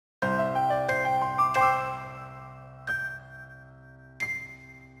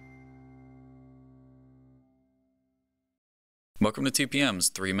Welcome to TPM's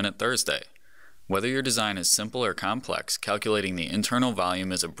 3-Minute Thursday. Whether your design is simple or complex, calculating the internal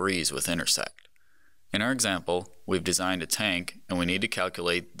volume is a breeze with Intersect. In our example, we've designed a tank and we need to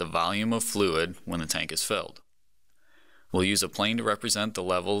calculate the volume of fluid when the tank is filled. We'll use a plane to represent the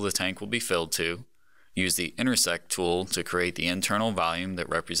level the tank will be filled to, use the Intersect tool to create the internal volume that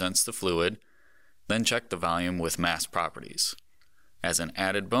represents the fluid, then check the volume with mass properties. As an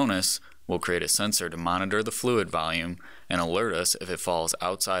added bonus, we'll create a sensor to monitor the fluid volume and alert us if it falls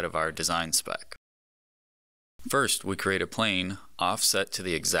outside of our design spec. First, we create a plane offset to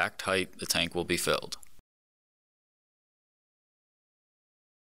the exact height the tank will be filled.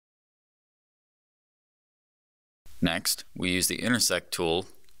 Next, we use the Intersect tool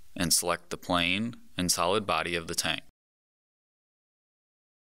and select the plane and solid body of the tank.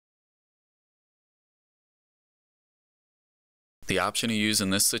 The option to use in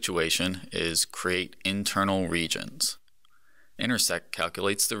this situation is Create Internal Regions. Intersect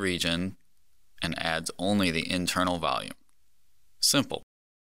calculates the region and adds only the internal volume. Simple.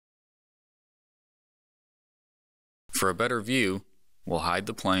 For a better view, we'll hide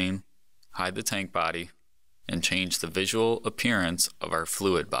the plane, hide the tank body, and change the visual appearance of our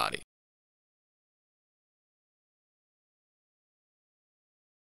fluid body.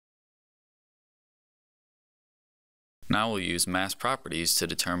 Now we'll use mass properties to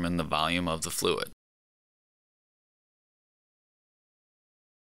determine the volume of the fluid.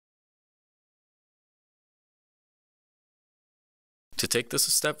 To take this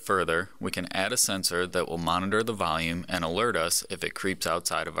a step further, we can add a sensor that will monitor the volume and alert us if it creeps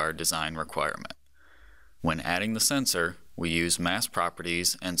outside of our design requirement. When adding the sensor, we use mass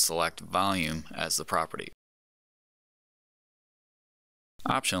properties and select volume as the property.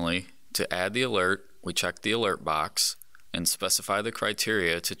 Optionally, to add the alert, we check the alert box and specify the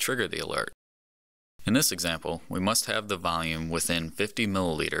criteria to trigger the alert. In this example, we must have the volume within 50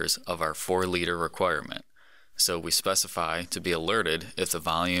 milliliters of our 4-liter requirement, so we specify to be alerted if the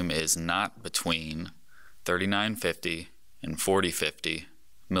volume is not between 3950 and 4050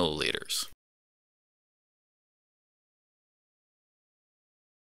 milliliters.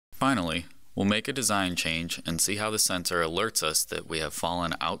 Finally, we'll make a design change and see how the sensor alerts us that we have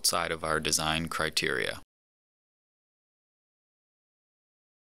fallen outside of our design criteria.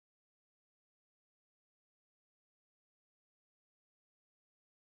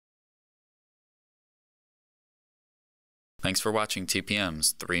 Thanks for watching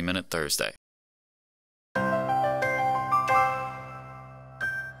TPM's 3-Minute Thursday.